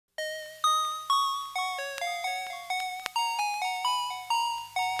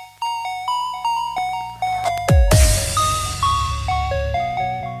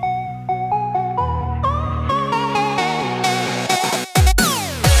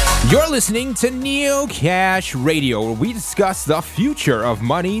You're listening to Neocash Radio, where we discuss the future of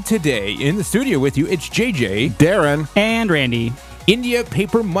money today. In the studio with you, it's JJ, Darren, and Randy. India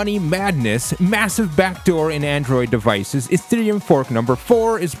paper money madness, massive backdoor in Android devices, Ethereum fork number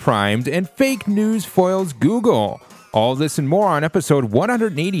 4 is primed, and fake news foils Google. All this and more on episode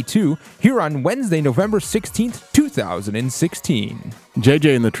 182 here on Wednesday, November 16th, 2016.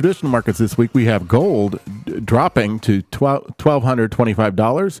 JJ, in the traditional markets this week, we have gold dropping to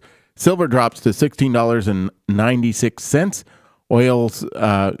 $1,225. Silver drops to $16.96. Oils,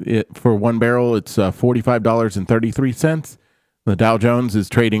 for one barrel, it's $45.33. The Dow Jones is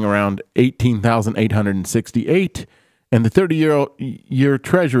trading around 18,868. And the 30-year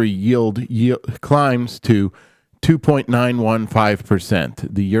Treasury yield climbs to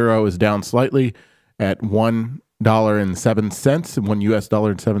 2.915%. The euro is down slightly at $1.07,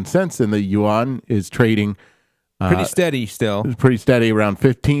 $1 and the yuan is trading pretty steady still. Pretty steady, around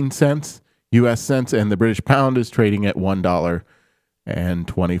 15 cents US cents, and the British pound is trading at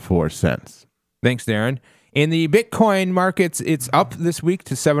 $1.24. Thanks, Darren. In the Bitcoin markets, it's up this week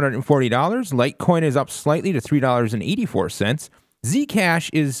to $740. Litecoin is up slightly to $3.84.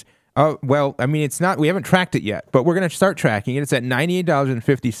 Zcash is it's not, we haven't tracked it yet, but we're going to start tracking it. It's at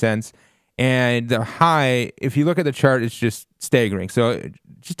 $98.50. And the high, if you look at the chart, it's just staggering. So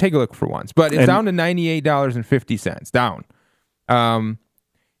just take a look for once. But it's down to $98.50, down.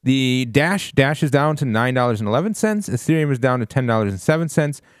 The Dash is down to $9.11. Ethereum is down to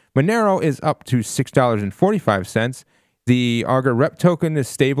 $10.07. Monero is up to $6.45. The Augur Rep token is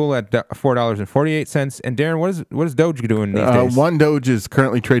stable at $4.48. And Darren, what is Doge doing these days? One Doge is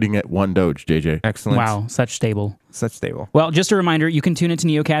currently trading at one Doge, JJ. Excellent. Wow, such stable. Well, just a reminder, you can tune into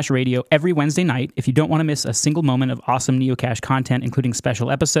Neocash Radio every Wednesday night. If you don't want to miss a single moment of awesome Neocash content, including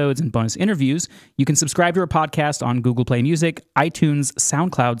special episodes and bonus interviews, you can subscribe to our podcast on Google Play Music, iTunes,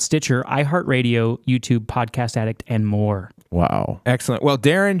 SoundCloud, Stitcher, iHeartRadio, YouTube, Podcast Addict, and more. Wow. Excellent. Well,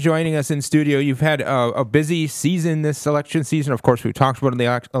 Darren joining us in studio. You've had a busy season this election season. Of course, we talked about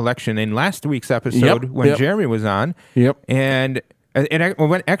the election in last week's episode when Jeremy was on. Yep. And it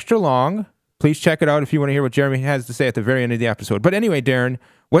went extra long. Please check it out if you want to hear what Jeremy has to say at the very end of the episode. But anyway, Darren,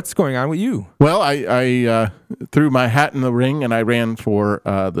 what's going on with you? Well, I threw my hat in the ring and I ran for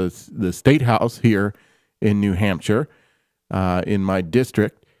the state house here in New Hampshire, in my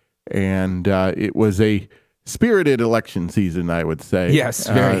district, and it was a spirited election season, I would say. Yes,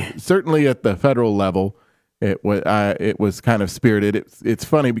 very. Certainly at the federal level, it was kind of spirited. It's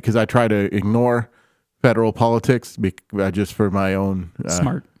funny because I try to ignore federal politics just for my own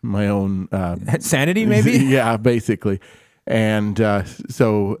sanity, maybe. Yeah, basically. And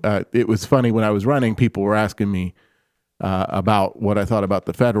so it was funny when I was running. People were asking me about what I thought about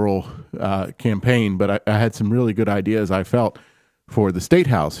the federal campaign, but I had some really good ideas, I felt, for the state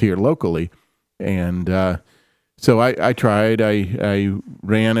house here locally. And so I tried. I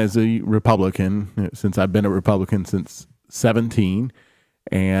ran as a Republican since I've been a Republican since 17,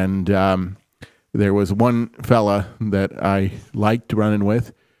 and there was one fella that I liked running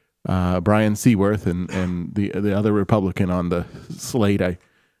with, Brian Seaworth, and the other Republican on the slate. I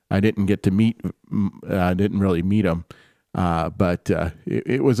didn't get to meet. I didn't really meet him, but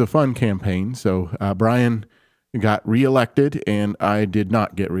it was a fun campaign. So Brian got reelected, and I did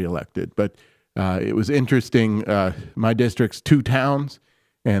not get reelected. But it was interesting. My district's 2 towns,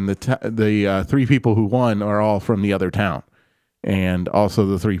 and the 3 people who won are all from the other town. And also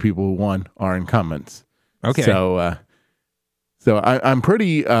the 3 people who won are incumbents. Okay. So I'm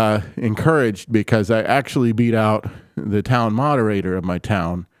pretty encouraged because I actually beat out the town moderator of my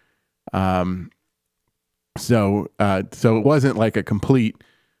town. So it wasn't like a complete.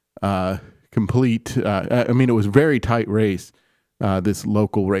 I mean, it was a very tight race. This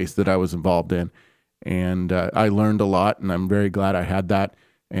local race that I was involved in, and I learned a lot, and I'm very glad I had that.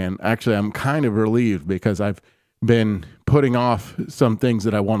 And actually, I'm kind of relieved because I've been putting off some things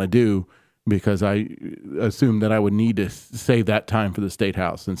that I want to do because I assumed that I would need to save that time for the state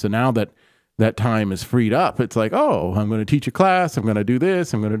house. And so now that that time is freed up, it's like, oh, I'm going to teach a class, I'm going to do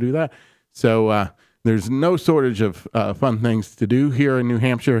this, I'm going to do that. So there's no shortage of fun things to do here in New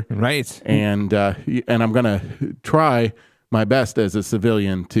Hampshire. Right. And I'm going to try my best as a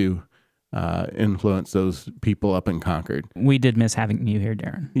civilian to influence those people up in Concord. We did miss having you here,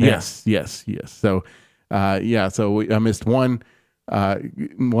 Darren. Yes. So, I missed one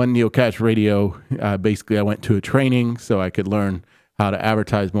Neocash Radio. Basically, I went to a training so I could learn how to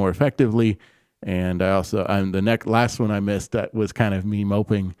advertise more effectively. And the last one I missed, that was kind of me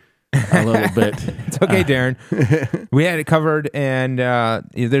moping a little bit. It's okay, Darren. We had it covered, and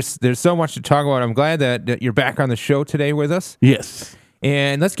there's so much to talk about. I'm glad that you're back on the show today with us. Yes.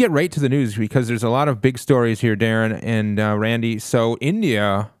 And let's get right to the news because there's a lot of big stories here, Darren and Randy. So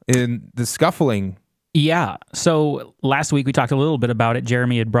India, in the scuffling. Yeah. So last week we talked a little bit about it.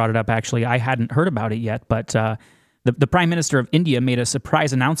 Jeremy had brought it up, actually. I hadn't heard about it yet, but the Prime Minister of India made a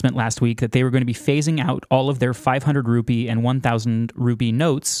surprise announcement last week that they were going to be phasing out all of their 500 rupee and 1,000 rupee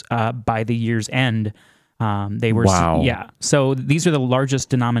notes by the year's end. They were, wow. Yeah. So these are the largest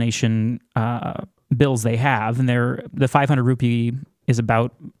denomination bills they have, and the 500 rupee is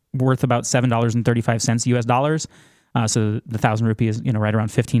worth about $7.35 US dollars. So the 1,000 rupee is right around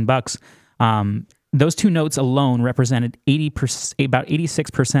 $15. Those two notes alone represented about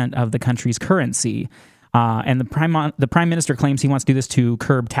 86% of the country's currency. And the prime minister claims he wants to do this to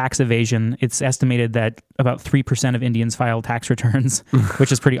curb tax evasion. It's estimated that about 3% of Indians file tax returns,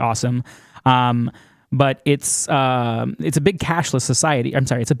 which is pretty awesome. But it's a big cashless society. I'm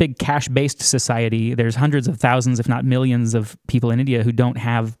sorry, it's a big cash-based society. There's hundreds of thousands, if not millions, of people in India who don't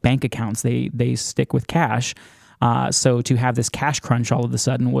have bank accounts. They stick with cash. So to have this cash crunch all of a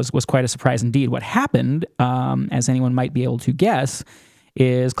sudden was quite a surprise indeed. What happened, as anyone might be able to guess,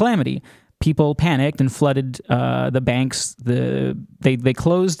 is calamity. People panicked and flooded the banks. They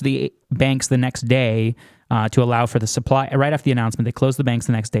closed the banks the next day to allow for the supply. Right after the announcement, they closed the banks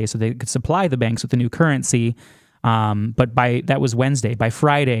the next day so they could supply the banks with the new currency. But that was Wednesday. By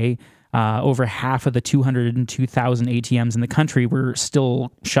Friday, over half of the 202,000 ATMs in the country were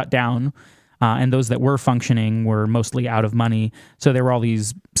still shut down. And those that were functioning were mostly out of money. So there were all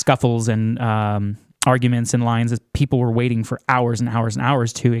these scuffles and arguments and lines as people were waiting for hours and hours and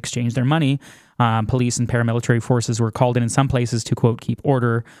hours to exchange their money. Police and paramilitary forces were called in some places to, quote, keep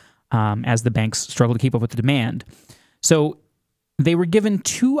order as the banks struggled to keep up with the demand. So they were given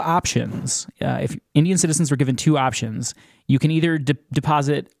two options. If Indian citizens were given two options, you can either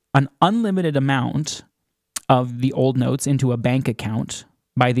deposit an unlimited amount of the old notes into a bank account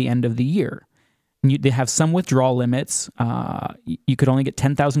by the end of the year. They have some withdrawal limits. You could only get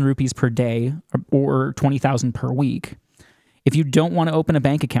 10,000 rupees per day or 20,000 per week. If you don't want to open a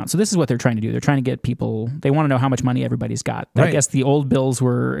bank account, so this is what they're trying to do. They're trying to get people, they want to know how much money everybody's got. Right. I guess the old bills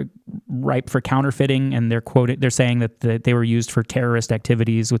were ripe for counterfeiting, and they're saying that they were used for terrorist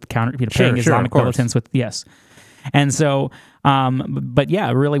activities with paying Islamic militants with, yes. And so, but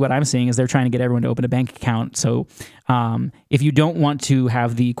yeah, really what I'm seeing is they're trying to get everyone to open a bank account. So if you don't want to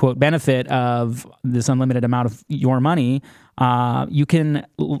have the, quote, benefit of this unlimited amount of your money, you can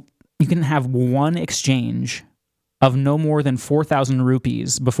have one exchange of no more than 4,000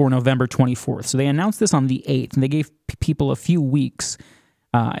 rupees before November 24th. So they announced this on the 8th, and they gave people a few weeks.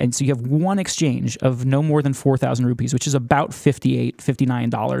 And so you have one exchange of no more than 4,000 rupees, which is about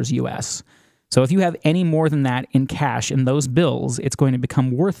 $59 US. So if you have any more than that in cash in those bills, it's going to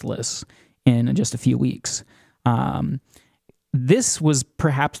become worthless in just a few weeks. This was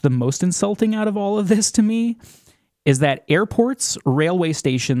perhaps the most insulting out of all of this to me, is that airports, railway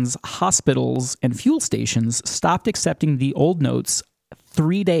stations, hospitals, and fuel stations stopped accepting the old notes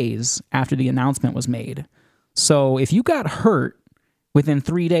 3 days after the announcement was made. So if you got hurt within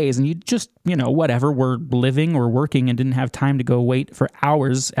 3 days and you just, whatever, were living or working and didn't have time to go wait for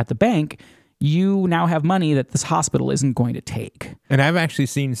hours at the bank, you now have money that this hospital isn't going to take. And I've actually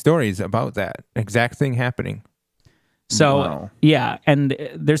seen stories about that exact thing happening. So, wow. Yeah, and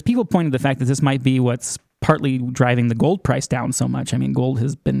there's people pointing to the fact that this might be what's partly driving the gold price down so much. I mean, gold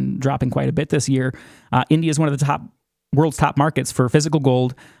has been dropping quite a bit this year. India is one of the world's top markets for physical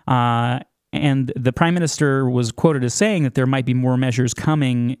gold, and the prime minister was quoted as saying that there might be more measures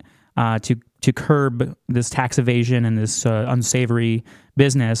coming to curb this tax evasion and this unsavory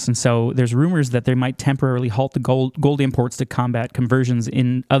business. And so there's rumors that they might temporarily halt the gold imports to combat conversions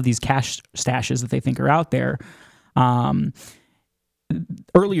of these cash stashes that they think are out there.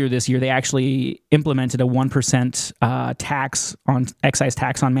 Earlier this year, they actually implemented a 1% excise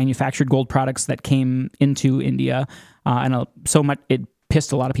tax on manufactured gold products that came into India, and so much it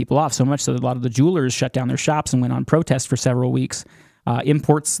pissed a lot of people off. So much so that a lot of the jewelers shut down their shops and went on protest for several weeks.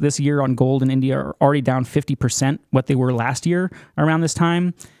 Imports this year on gold in India are already down 50% what they were last year around this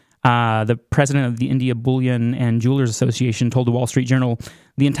time. The president of the India Bullion and Jewelers Association told the Wall Street Journal,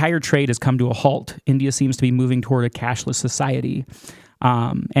 the entire trade has come to a halt. India seems to be moving toward a cashless society.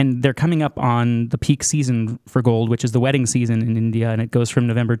 And they're coming up on the peak season for gold, which is the wedding season in India, and it goes from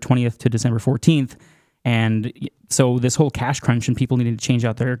November 20th to December 14th. And so this whole cash crunch and people needing to change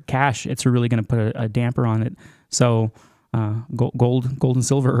out their cash, it's really going to put a damper on it. So gold and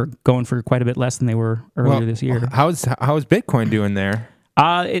silver are going for quite a bit less than they were earlier this year. How's Bitcoin doing there?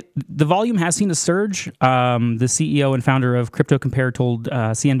 The volume has seen a surge. The CEO and founder of Crypto Compare told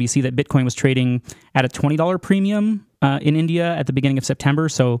CNBC that Bitcoin was trading at a $20 premium in India at the beginning of September,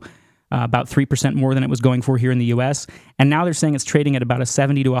 so about 3% more than it was going for here in the U.S. And now they're saying it's trading at about a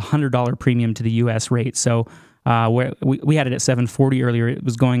 $70 to $100 premium to the U.S. rate. So where we had it at $7.40 earlier, it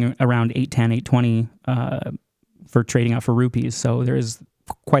was going around $8.10, $8.20 for trading out for rupees. So there is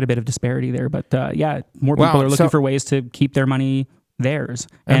quite a bit of disparity there. But yeah, more people are looking for ways to keep their money theirs.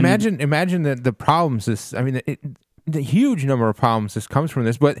 And imagine the problems this. I mean, the huge number of problems this comes from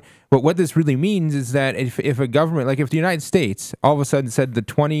this. But what this really means is that if a government, like if the United States, all of a sudden said the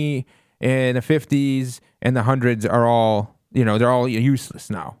 20 and the 50s and the 100s are all, they're all useless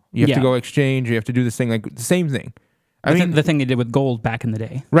now. You have to go exchange. You have to do this thing, like the same thing. I mean, the thing they did with gold back in the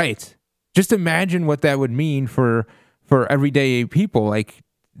day. Right. Just imagine what that would mean for everyday people, like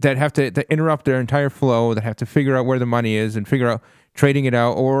that have to interrupt their entire flow, that have to figure out where the money is and figure out trading it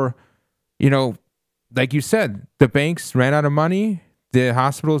out. Or, like you said, the banks ran out of money. The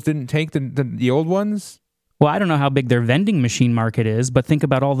hospitals didn't take the old ones. Well, I don't know how big their vending machine market is, but think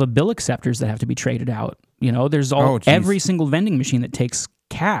about all the bill acceptors that have to be traded out. There's every single vending machine that takes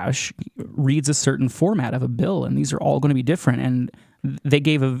cash reads a certain format of a bill, and these are all going to be different. And they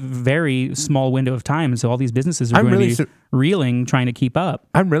gave a very small window of time, and so all these businesses are going to be reeling, trying to keep up.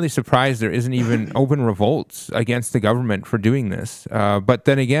 I'm really surprised there isn't even open revolts against the government for doing this. But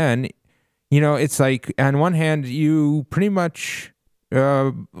then again, it's like on one hand, you pretty much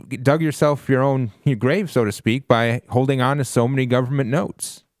dug yourself your own grave, so to speak, by holding on to so many government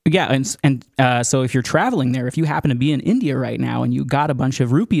notes. Yeah, and so if you're traveling there, if you happen to be in India right now and you got a bunch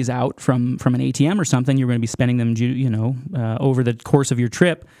of rupees out from an ATM or something, you're going to be spending them, over the course of your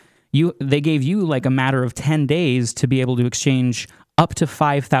trip. They gave you like a matter of 10 days to be able to exchange up to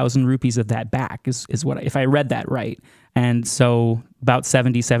 5,000 rupees of that back, is what if I read that right. And so about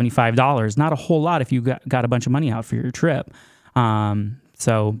 $70, $75, not a whole lot if you got a bunch of money out for your trip.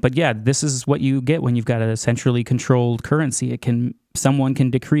 But yeah, this is what you get when you've got a centrally controlled currency. Someone can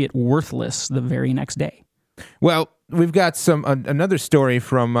decree it worthless the very next day. Well, we've got another story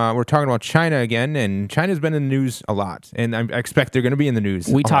from, we're talking about China again, and China's been in the news a lot, and I expect they're going to be in the news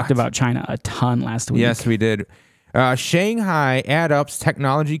We talked about China a ton last week. Yes, we did. Shanghai AddUps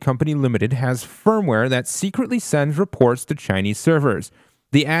Technology Company Limited has firmware that secretly sends reports to Chinese servers.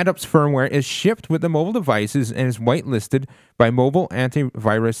 The AddUps firmware is shipped with the mobile devices and is whitelisted by mobile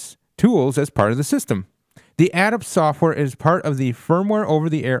antivirus tools as part of the system. The AddUps software is part of the firmware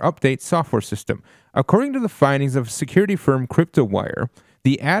over-the-air update software system. According to the findings of security firm CryptoWire,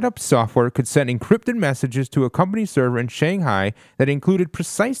 the AddUps software could send encrypted messages to a company server in Shanghai that included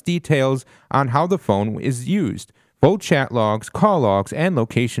precise details on how the phone is used, full chat logs, call logs, and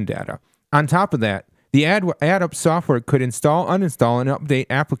location data. On top of that, the AddUps software could install, uninstall, and update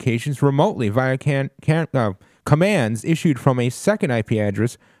applications remotely via commands issued from a second IP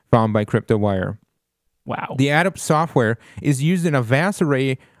address found by CryptoWire. Wow. The AddUps software is used in a vast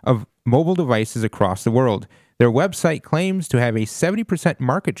array of mobile devices across the world. Their website claims to have a 70%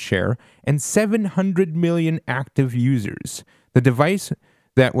 market share and 700 million active users. The device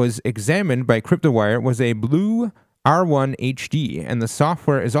that was examined by CryptoWire was a blue R1 HD, and the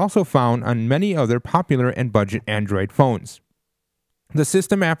software is also found on many other popular and budget Android phones. The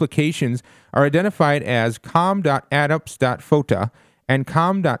system applications are identified as com.addups.fota and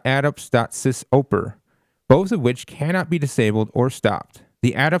com.addups.sysoper, both of which cannot be disabled or stopped.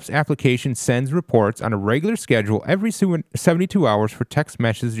 The AddUps application sends reports on a regular schedule every 72 hours for text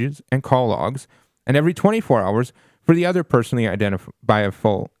messages and call logs, and every 24 hours for the other personally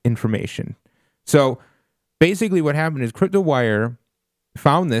identifiable information. So basically what happened is CryptoWire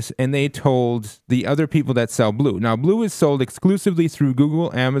found this, and they told the other people that sell Blue. Now, Blue is sold exclusively through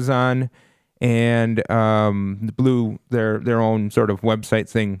Google, Amazon, and Blue, their own sort of website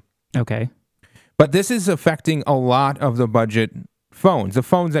thing. Okay. But this is affecting a lot of the budget phones, the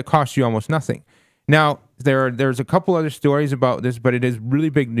phones that cost you almost nothing. Now, there's a couple other stories about this, but it is really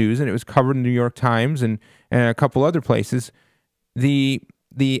big news, and it was covered in the New York Times and a couple other places. The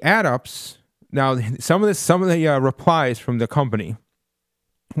AddUps, now some of the replies from the company,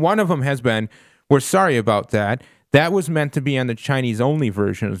 one of them has been, "We're sorry about that. That was meant to be on the Chinese-only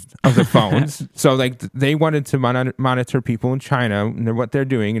versions of the phones." So like they wanted to monitor people in China and what they're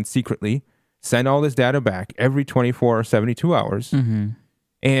doing, and secretly send all this data back every 24 or 72 hours. Mm-hmm.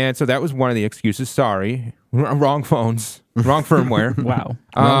 And so that was one of the excuses. Sorry, wrong phones, wrong firmware. Wow.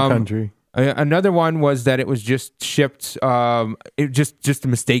 Wrong country. Another one was that it was just shipped, it just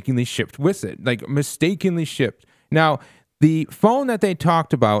mistakenly shipped with it, like mistakenly shipped. Now, the phone that they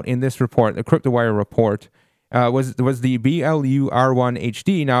talked about in this report, the CryptoWire report, was the BLU R1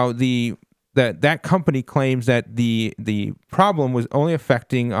 HD. Now, the that company claims that the problem was only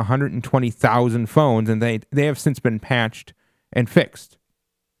affecting 120,000 phones, and they have since been patched and fixed.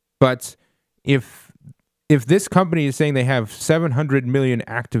 But if this company is saying they have 700 million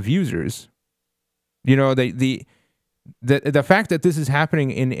active users, you know, the fact that this is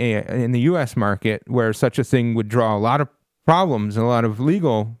happening in the U.S. market, where such a thing would draw a lot of problems and a lot of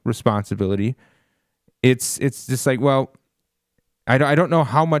legal responsibility, it's just like, well, I don't know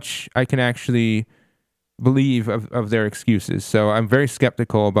how much I can actually believe of their excuses. So I'm very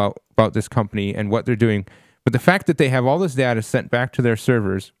skeptical about this company and what they're doing. But the fact that they have all this data sent back to their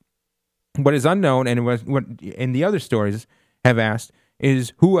servers, what is unknown, and what in the other stories have asked,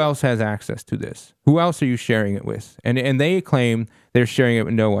 is who else has access to this? Who else are you sharing it with? And they claim they're sharing it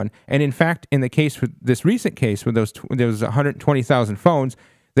with no one. And in fact, in the case with this recent case with those 120,000 phones,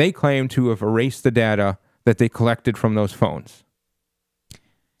 they claim to have erased the data that they collected from those phones.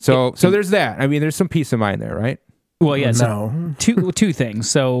 So there's that. I mean, there's some peace of mind there, right? Well, yeah. So two things.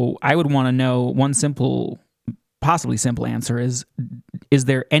 So I would want to know, one possibly simple answer is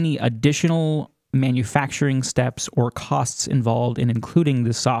there any additional manufacturing steps or costs involved in including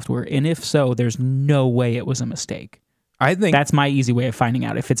this software? And if so, there's no way it was a mistake. I think that's my easy way of finding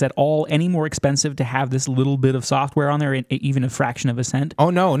out if it's at all any more expensive to have this little bit of software on there, even a fraction of a cent.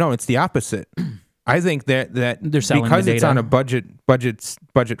 Oh no, it's the opposite. I think that they're selling because the it's data on a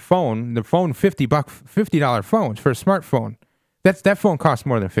budget phone, the phone $50 phones for a smartphone. That phone costs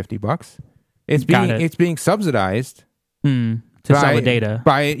more than $50. It's being subsidized to sell the data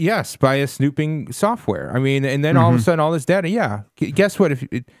by a snooping software. I mean, and then all of a sudden all this data. Yeah, guess what?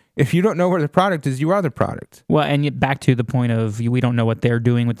 If you don't know where the product is, you are the product. Well, and yet back to the point of we don't know what they're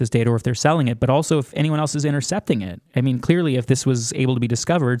doing with this data or if they're selling it, but also if anyone else is intercepting it. I mean, clearly, if this was able to be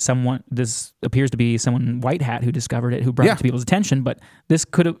discovered, this appears to be someone white hat who discovered it, who brought it to people's attention. But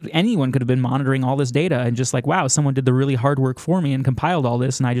anyone could have been monitoring all this data and just like, wow, someone did the really hard work for me and compiled all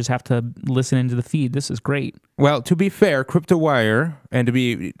this, and I just have to listen into the feed. This is great. Well, to be fair, CryptoWire, and to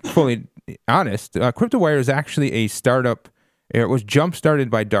be fully honest, CryptoWire is actually a startup. It was jump-started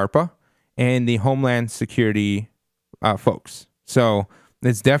by DARPA and the Homeland Security folks. So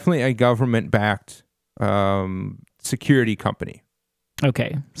it's definitely a government-backed security company.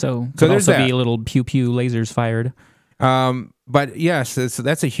 Okay, so could also be a little pew-pew lasers fired. But yes,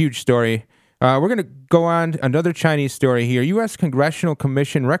 that's a huge story. We're going to go on another Chinese story here. U.S. Congressional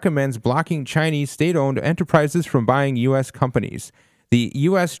Commission recommends blocking Chinese state-owned enterprises from buying U.S. companies. The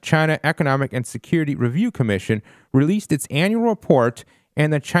U.S.-China Economic and Security Review Commission released its annual report,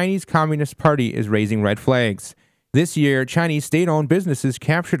 and the Chinese Communist Party is raising red flags. This year, Chinese state-owned businesses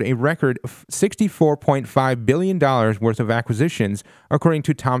captured a record $64.5 billion worth of acquisitions, according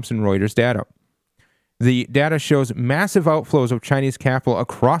to Thomson Reuters data. The data shows massive outflows of Chinese capital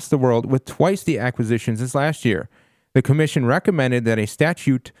across the world, with twice the acquisitions as last year. The commission recommended that a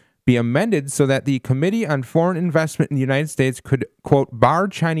statute be amended so that the Committee on Foreign Investment in the United States could, quote, bar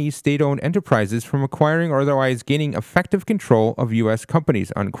Chinese state-owned enterprises from acquiring or otherwise gaining effective control of U.S.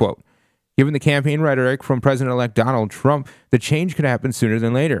 companies, unquote. Given the campaign rhetoric from President-elect Donald Trump, the change could happen sooner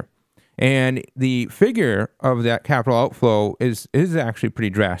than later. And the figure of that capital outflow is actually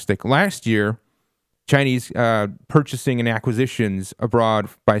pretty drastic. Last year, Chinese purchasing and acquisitions abroad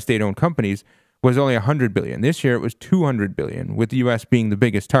by state-owned companies was only $100 billion. This year it was $200 billion, with the U.S. being the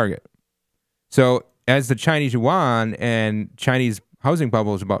biggest target. So as the Chinese yuan and Chinese housing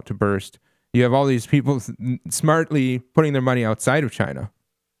bubble is about to burst, you have all these people smartly putting their money outside of China.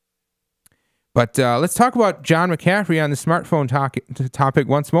 But let's talk about John McAfee on the smartphone topic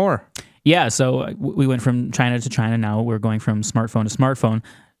once more. Yeah, so we went from China to China. Now we're going from smartphone to smartphone.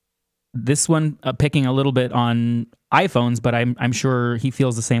 This one picking a little bit on iPhones, but I'm sure he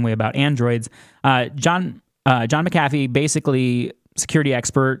feels the same way about Androids. John McAfee, basically security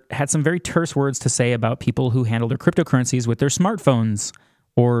expert, had some very terse words to say about people who handle their cryptocurrencies with their smartphones,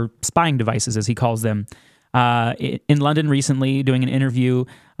 or spying devices, as he calls them. In London recently, doing an interview,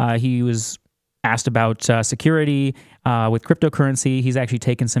 he was asked about security with cryptocurrency. He's actually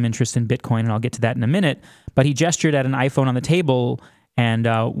taken some interest in Bitcoin, and I'll get to that in a minute. But he gestured at an iPhone on the table and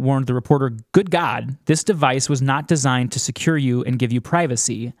warned the reporter, "Good God, this device was not designed to secure you and give you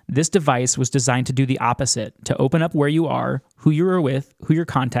privacy. This device was designed to do the opposite, to open up where you are, who you are with, who your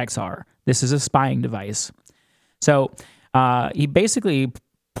contacts are. This is a spying device." So he basically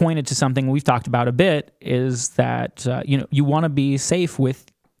pointed to something we've talked about a bit, is that you want to be safe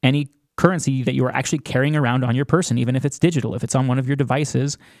with any currency that you are actually carrying around on your person, even if it's digital, if it's on one of your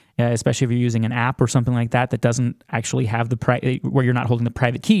devices, especially if you're using an app or something like that that doesn't actually have where you're not holding the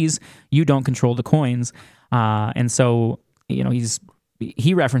private keys, you don't control the coins. And so, he's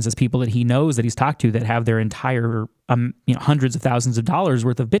he references people that he knows that he's talked to that have their entire hundreds of thousands of dollars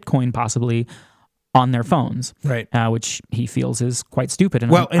worth of Bitcoin possibly on their phones, right? Which he feels is quite stupid,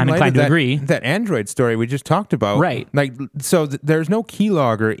 and well, I'm inclined to agree. That Android story we just talked about, right? Like, so there's no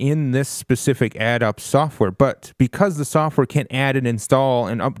keylogger in this specific add-up software, but because the software can add and install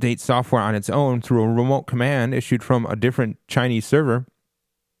and update software on its own through a remote command issued from a different Chinese server,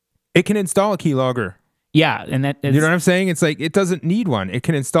 it can install a keylogger. Yeah, and that you know what I'm saying? It's like it doesn't need one; it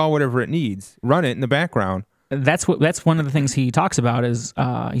can install whatever it needs, run it in the background. That's one of the things he talks about. Is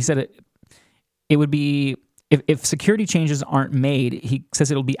he said it would be, if security changes aren't made, he says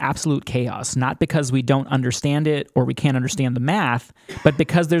it'll be absolute chaos, not because we don't understand it or we can't understand the math, but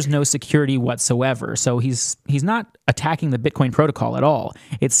because there's no security whatsoever. So he's not attacking the Bitcoin protocol at all.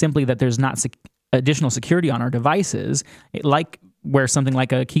 It's simply that there's not additional security on our devices, where something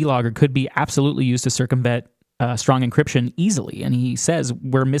like a keylogger could be absolutely used to circumvent strong encryption easily. And he says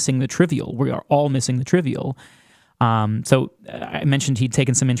we're missing the trivial. We are all missing the trivial. So I mentioned he'd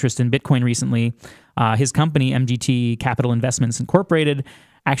taken some interest in Bitcoin recently. His company, MGT Capital Investments Incorporated,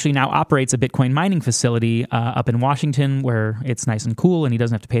 actually now operates a Bitcoin mining facility up in Washington where it's nice and cool and he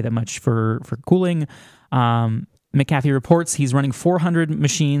doesn't have to pay that much for cooling. McAfee reports he's running 400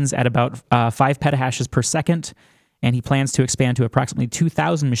 machines at about 5 petahashes per second, and he plans to expand to approximately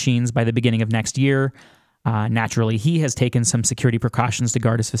 2,000 machines by the beginning of next year. Naturally, he has taken some security precautions to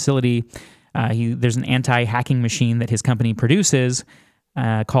guard his facility. There's an anti-hacking machine that his company produces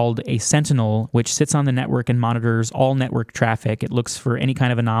called a Sentinel, which sits on the network and monitors all network traffic. It looks for any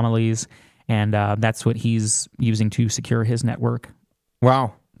kind of anomalies, and that's what he's using to secure his network.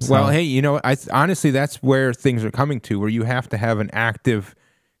 Wow. So, well, hey, honestly, that's where things are coming to, where you have to have an active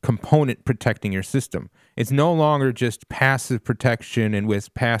component protecting your system. It's no longer just passive protection and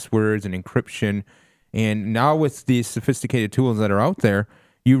with passwords and encryption. And now with these sophisticated tools that are out there,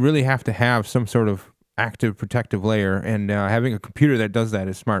 you really have to have some sort of active protective layer, and having a computer that does that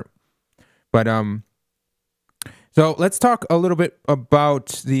is smart. But so let's talk a little bit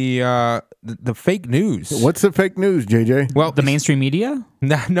about the fake news. What's the fake news, JJ? Well, the mainstream media?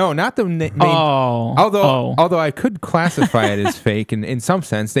 No, not the main. Although I could classify it as fake in some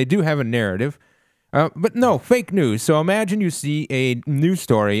sense. They do have a narrative, but no, fake news. So imagine you see a news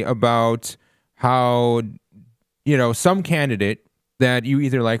story about how some candidate that you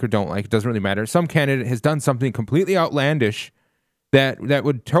either like or don't like, it doesn't really matter. Some candidate has done something completely outlandish that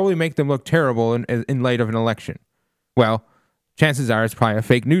would totally make them look terrible in light of an election. Well, chances are it's probably a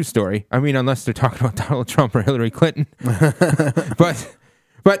fake news story. I mean, unless they're talking about Donald Trump or Hillary Clinton.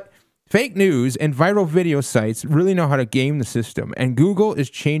 But fake news and viral video sites really know how to game the system, and Google is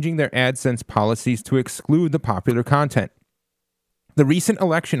changing their AdSense policies to exclude the popular content. The recent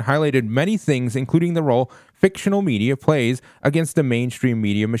election highlighted many things, including the role fictional media plays against the mainstream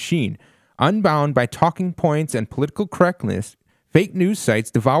media machine. Unbound by talking points and political correctness, fake news sites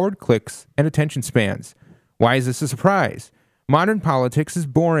devoured clicks and attention spans. Why is this a surprise? Modern politics is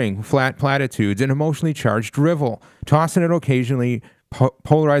boring, flat platitudes, and emotionally charged drivel. Toss in an occasionally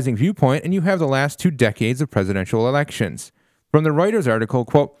polarizing viewpoint, and you have the last 2 decades of presidential elections. From the Reuters article,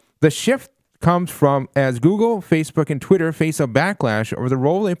 quote, "The shift comes from as Google, Facebook, and Twitter face a backlash over the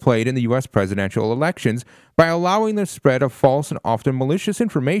role they played in the U.S. presidential elections by allowing the spread of false and often malicious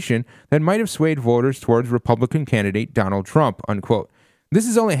information that might have swayed voters towards Republican candidate Donald Trump," unquote. This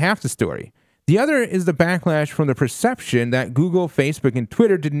is only half the story. The other is the backlash from the perception that Google, Facebook, and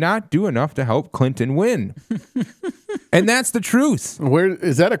Twitter did not do enough to help Clinton win. And that's the truth. Where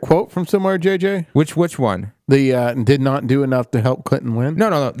is that a quote from somewhere, JJ? Which one? The did not do enough to help Clinton win?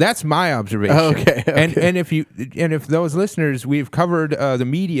 No. That's my observation. Okay. And if those listeners, we've covered the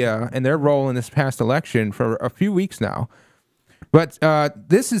media and their role in this past election for a few weeks now. But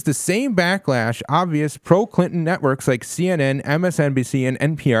this is the same backlash obvious pro-Clinton networks like CNN, MSNBC, and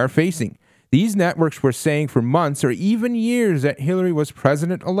NPR facing. These networks were saying for months or even years that Hillary was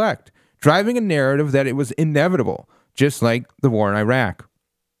president-elect, driving a narrative that it was inevitable, just like the war in Iraq.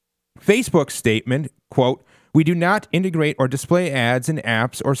 Facebook's statement, quote, "We do not integrate or display ads in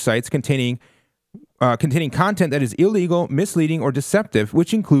apps or sites containing content that is illegal, misleading, or deceptive,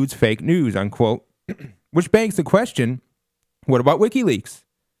 which includes fake news," unquote. Which begs the question, what about WikiLeaks?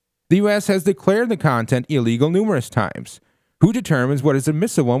 The U.S. has declared the content illegal numerous times. Who determines what is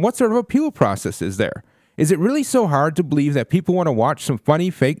admissible, and what sort of appeal process is there? Is it really so hard to believe that people want to watch some funny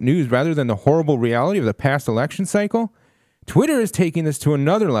fake news rather than the horrible reality of the past election cycle? Twitter is taking this to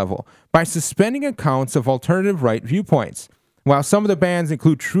another level by suspending accounts of alternative right viewpoints. While some of the bans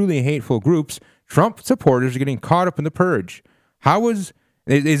include truly hateful groups, Trump supporters are getting caught up in the purge.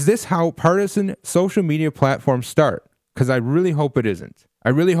 Is this how partisan social media platforms start? because I really hope it isn't. I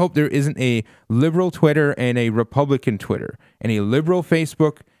really hope there isn't a liberal Twitter and a Republican Twitter and a liberal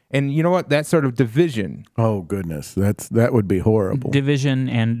Facebook. And you know what? That sort of division. Oh, goodness. That would be horrible. Division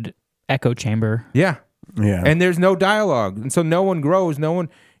and echo chamber. Yeah. Yeah. And there's no dialogue. And so no one grows. No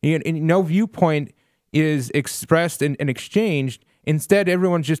viewpoint is expressed and exchanged. Instead,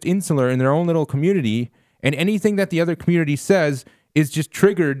 everyone's just insular in their own little community. And anything that the other community says is just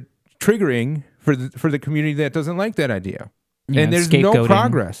triggering for the community that doesn't like that idea. Yeah, and there's no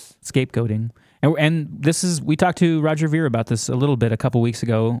progress. Scapegoating. And this is, we talked to Roger Ver about this a little bit a couple weeks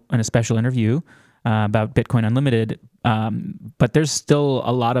ago in a special interview about Bitcoin Unlimited. But there's still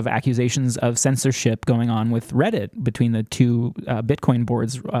a lot of accusations of censorship going on with Reddit between the two Bitcoin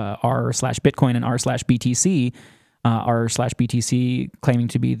boards, r/Bitcoin and r/BTC. r/BTC claiming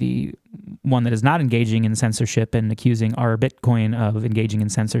to be the one that is not engaging in censorship and accusing r Bitcoin of engaging in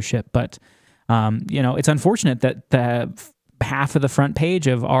censorship. But, it's unfortunate that the half of the front page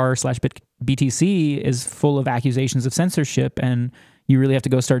of r/BTC is full of accusations of censorship, and you really have to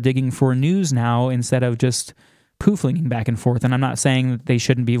go start digging for news now instead of just pooflinging back and forth. And I'm not saying that they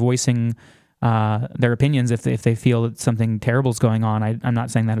shouldn't be voicing their opinions if they feel that something terrible is going on. I'm not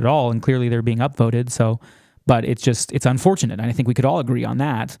saying that at all, and clearly they're being upvoted. But it's unfortunate, and I think we could all agree on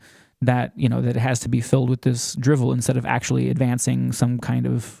that it has to be filled with this drivel instead of actually advancing some kind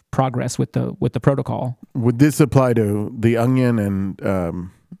of progress with the protocol. Would this apply to The Onion and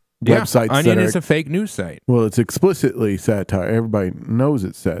websites? Onion is a fake news site. Well, it's explicitly satire. Everybody knows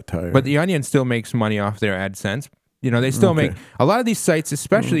it's satire. But The Onion still makes money off their AdSense. They still make a lot of these sites,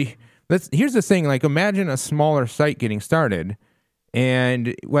 especially. Here's the thing: like, imagine a smaller site getting started.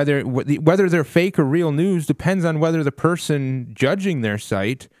 And whether they're fake or real news depends on whether the person judging their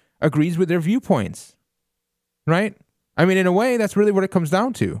site agrees with their viewpoints, right? I mean, in a way, that's really what it comes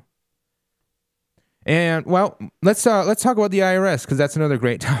down to. And well, let's talk about the IRS, because that's another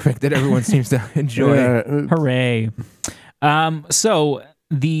great topic that everyone seems to enjoy. Hooray! So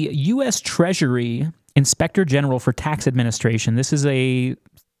the U.S. Treasury Inspector General for Tax Administration. This is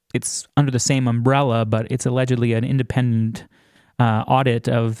it's under the same umbrella, but it's allegedly an independent audit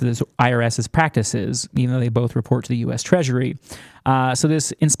of the IRS's practices, even though they both report to the U.S. Treasury. So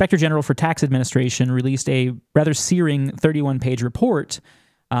this Inspector General for Tax Administration released a rather searing 31-page report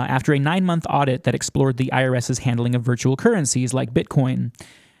after a 9-month audit that explored the IRS's handling of virtual currencies like Bitcoin.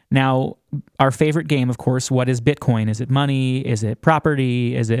 Now, our favorite game, of course, what is Bitcoin? Is it money? Is it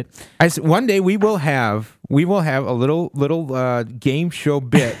property? Is it... One day we will have a little game show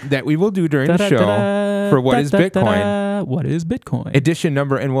bit that we will do during the show for what is Bitcoin. What is Bitcoin? Edition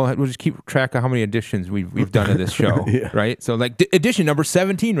number, and we'll just keep track of how many editions we've done of this show, right? So like edition number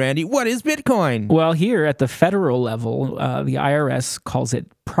 17, Randy, what is Bitcoin? Well, here at the federal level, the IRS calls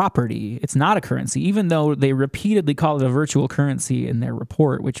it property. It's not a currency, even though they repeatedly call it a virtual currency in their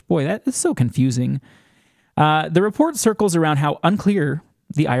report, which, boy, that is so confusing. The report circles around how unclear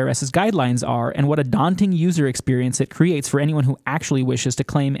the IRS's guidelines are and what a daunting user experience it creates for anyone who actually wishes to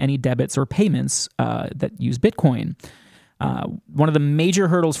claim any debits or payments that use Bitcoin. One of the major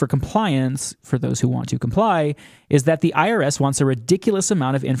hurdles for compliance, for those who want to comply, is that the IRS wants a ridiculous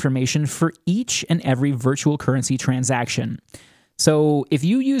amount of information for each and every virtual currency transaction. So if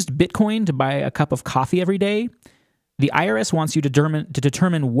you used Bitcoin to buy a cup of coffee every day, the IRS wants you to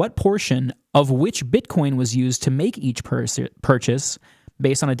determine what portion of which Bitcoin was used to make each purchase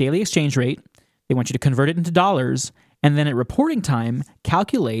based on a daily exchange rate. They want you to convert it into dollars, and then at reporting time,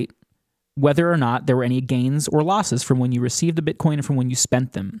 calculate whether or not there were any gains or losses from when you received the Bitcoin and from when you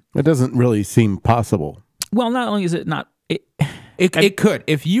spent them. It doesn't really seem possible. Well, not only is it not... It could.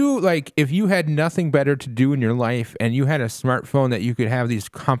 If you had nothing better to do in your life and you had a smartphone that you could have these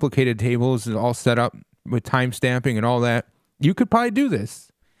complicated tables all set up with time stamping and all that, you could probably do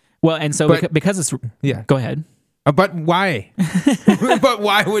this. Well, and so because it's... Yeah. Go ahead. But why? But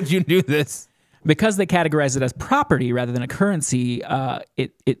why would you do this? Because they categorize it as property rather than a currency,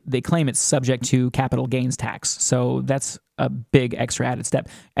 they claim it's subject to capital gains tax. So that's a big extra added step.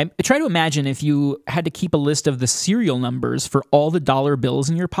 And try to imagine if you had to keep a list of the serial numbers for all the dollar bills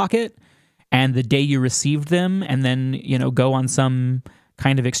in your pocket and the day you received them, and then go on some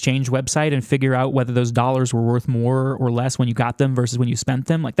kind of exchange website and figure out whether those dollars were worth more or less when you got them versus when you spent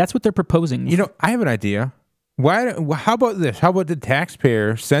them. Like, that's what they're proposing. I have an idea. How about this? How about the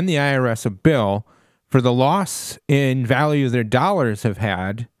taxpayer send the IRS a bill for the loss in value their dollars have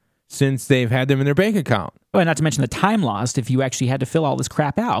had since they've had them in their bank account. Well, not to mention the time lost if you actually had to fill all this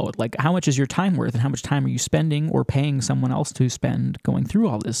crap out. Like, how much is your time worth, and how much time are you spending or paying someone else to spend going through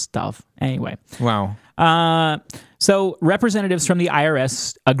all this stuff? Anyway. Wow. So representatives from the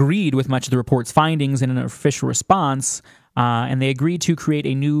IRS agreed with much of the report's findings in an official response, and they agreed to create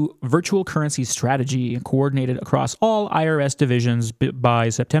a new virtual currency strategy coordinated across all IRS divisions by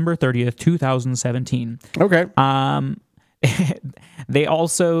September 30th, 2017. Okay. They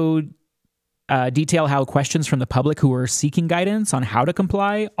also detail how questions from the public who are seeking guidance on how to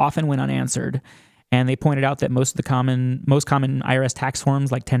comply often went unanswered. And they pointed out that most common IRS tax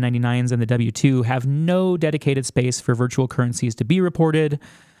forms like 1099s and the W-2 have no dedicated space for virtual currencies to be reported.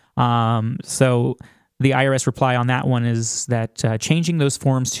 So the IRS reply on that one is that changing those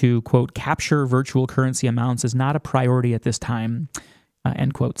forms to, quote, capture virtual currency amounts is not a priority at this time,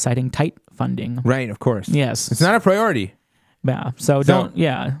 end quote, citing tight funding. Right, of course. Yes. It's not a priority. Yeah. So don't,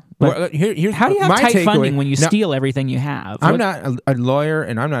 yeah. Well, here's how do you have my tight takeaway. funding when you steal everything you have? I'm not a lawyer,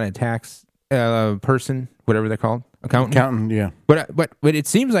 and I'm not a tax person, whatever they're called, accountant. Yeah. But it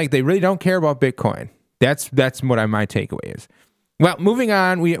seems like they really don't care about Bitcoin. That's what my takeaway is. Well, moving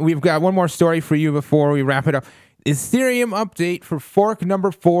on, we've got one more story for you before we wrap it up. Ethereum update for fork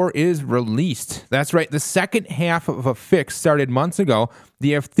number 4 is released. That's right. The second half of a fix started months ago.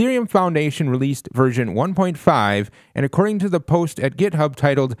 The Ethereum Foundation released version 1.5, and according to the post at GitHub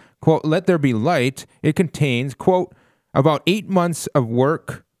titled, quote, "Let There Be Light," it contains, quote, "about 8 months of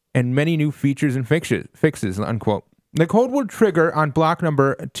work and many new features and fixes, unquote. The code will trigger on block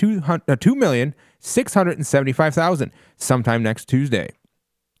number 2,675,000 sometime next Tuesday.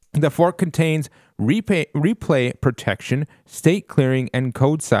 The fork contains replay protection, state clearing, and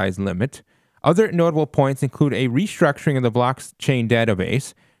code size limit. Other notable points include a restructuring of the blockchain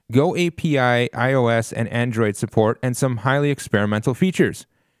database, Go API, iOS, and Android support, and some highly experimental features.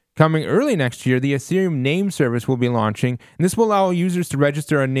 Coming early next year, the Ethereum name service will be launching, and this will allow users to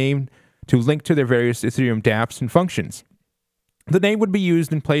register a name to link to their various Ethereum dApps and functions. The name would be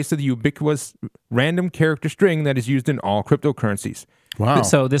used in place of the ubiquitous random character string that is used in all cryptocurrencies. Wow.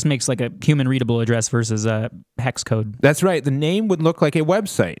 So this makes like a human readable address versus a hex code. That's right. The name would look like a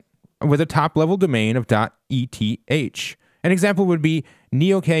website with a top-level domain of .eth. An example would be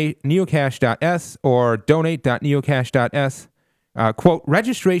neocash.s or donate.neocash.s. Quote,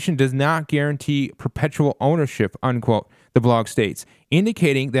 "Registration does not guarantee perpetual ownership," unquote, the blog states,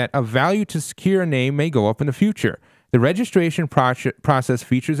 indicating that a value to secure a name may go up in the future. The registration process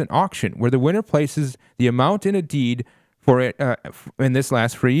features an auction where the winner places the amount in a deed for it, and this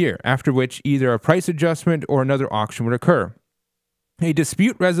lasts for a year, after which either a price adjustment or another auction would occur. A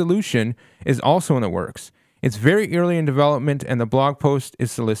dispute resolution is also in the works. It's very early in development, and the blog post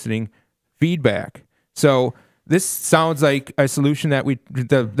is soliciting feedback. So this sounds like a solution that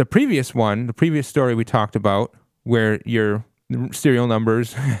the previous story we talked about, where your serial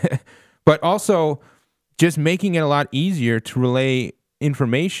numbers, but also just making it a lot easier to relay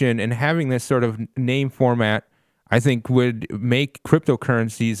information and having this sort of name format, I think would make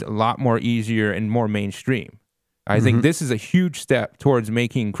cryptocurrencies a lot more easier and more mainstream. I think this is a huge step towards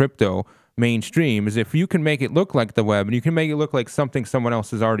making crypto mainstream, is if you can make it look like the web and you can make it look like something someone else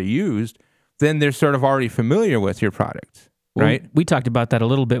has already used, then they're sort of already familiar with your product, right? We talked about that a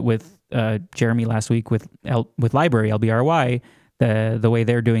little bit with Jeremy last week with Library, LBRY, the way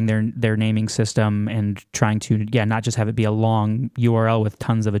they're doing their naming system and trying to, not just have it be a long URL with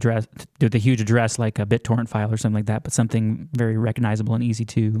tons of address, with a huge address like a BitTorrent file or something like that, but something very recognizable and easy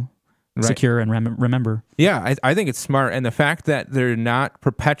to secure and remember. Yeah, I think it's smart. And the fact that they're not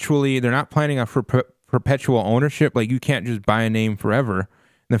planning on perpetual ownership, like you can't just buy a name forever.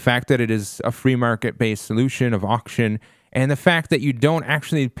 And the fact that it is a free market-based solution of auction, and the fact that you don't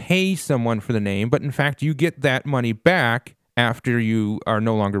actually pay someone for the name, but in fact you get that money back after you are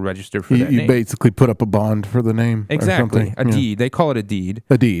no longer registered for that name. You basically put up a bond for the name. Exactly. A deed. They call it a deed.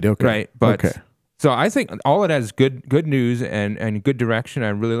 A deed, okay. Right. But so I think all it has good news and good direction.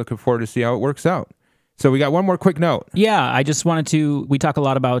 I'm really looking forward to see how it works out. So we got one more quick note. Yeah, I just wanted to, we talk a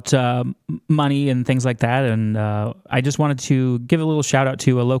lot about money and things like that, and I just wanted to give a little shout out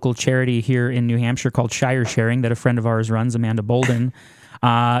to a local charity here in New Hampshire called Shire Sharing that a friend of ours runs, Amanda Bolden.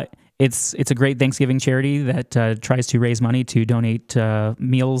 It's a great Thanksgiving charity that tries to raise money to donate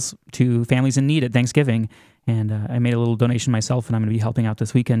meals to families in need at Thanksgiving. And I made a little donation myself, and I'm going to be helping out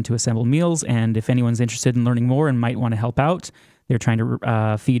this weekend to assemble meals. And if anyone's interested in learning more and might want to help out, they're trying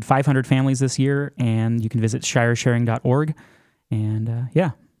to feed 500 families this year, and you can visit shiresharing.org. And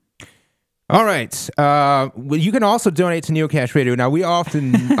All right. Well, you can also donate to Neocash Radio. Now, we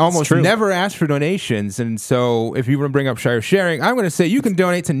often almost never ask for donations. And so if you want to bring up Shire Sharing, I'm going to say you can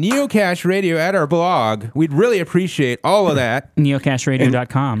donate to Neocash Radio at our blog. We'd really appreciate all of that.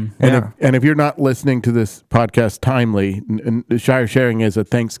 Neocashradio.com. And if you're not listening to this podcast timely, Shire Sharing is a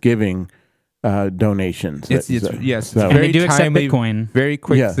Thanksgiving donations. Yes, so. And they do accept Bitcoin. Very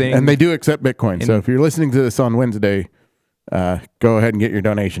quick thing. And they do accept Bitcoin. So if you're listening to this on Wednesday, go ahead and get your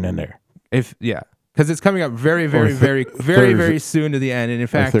donation in there. Because it's coming up very soon to the end. And in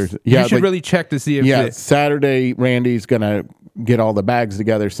fact, you should really check to see if Saturday Randy's gonna get all the bags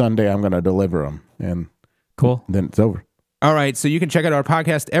together. Sunday I'm gonna deliver them, and cool. Then it's over. All right, so you can check out our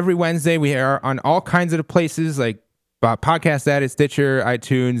podcast every Wednesday. We are on all kinds of places like Podcast Addict, Stitcher,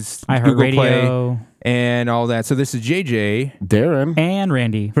 iTunes, Google Play, and all that. So this is JJ, Darren, and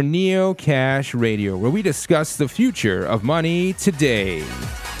Randy for Neocash Radio, where we discuss the future of money today.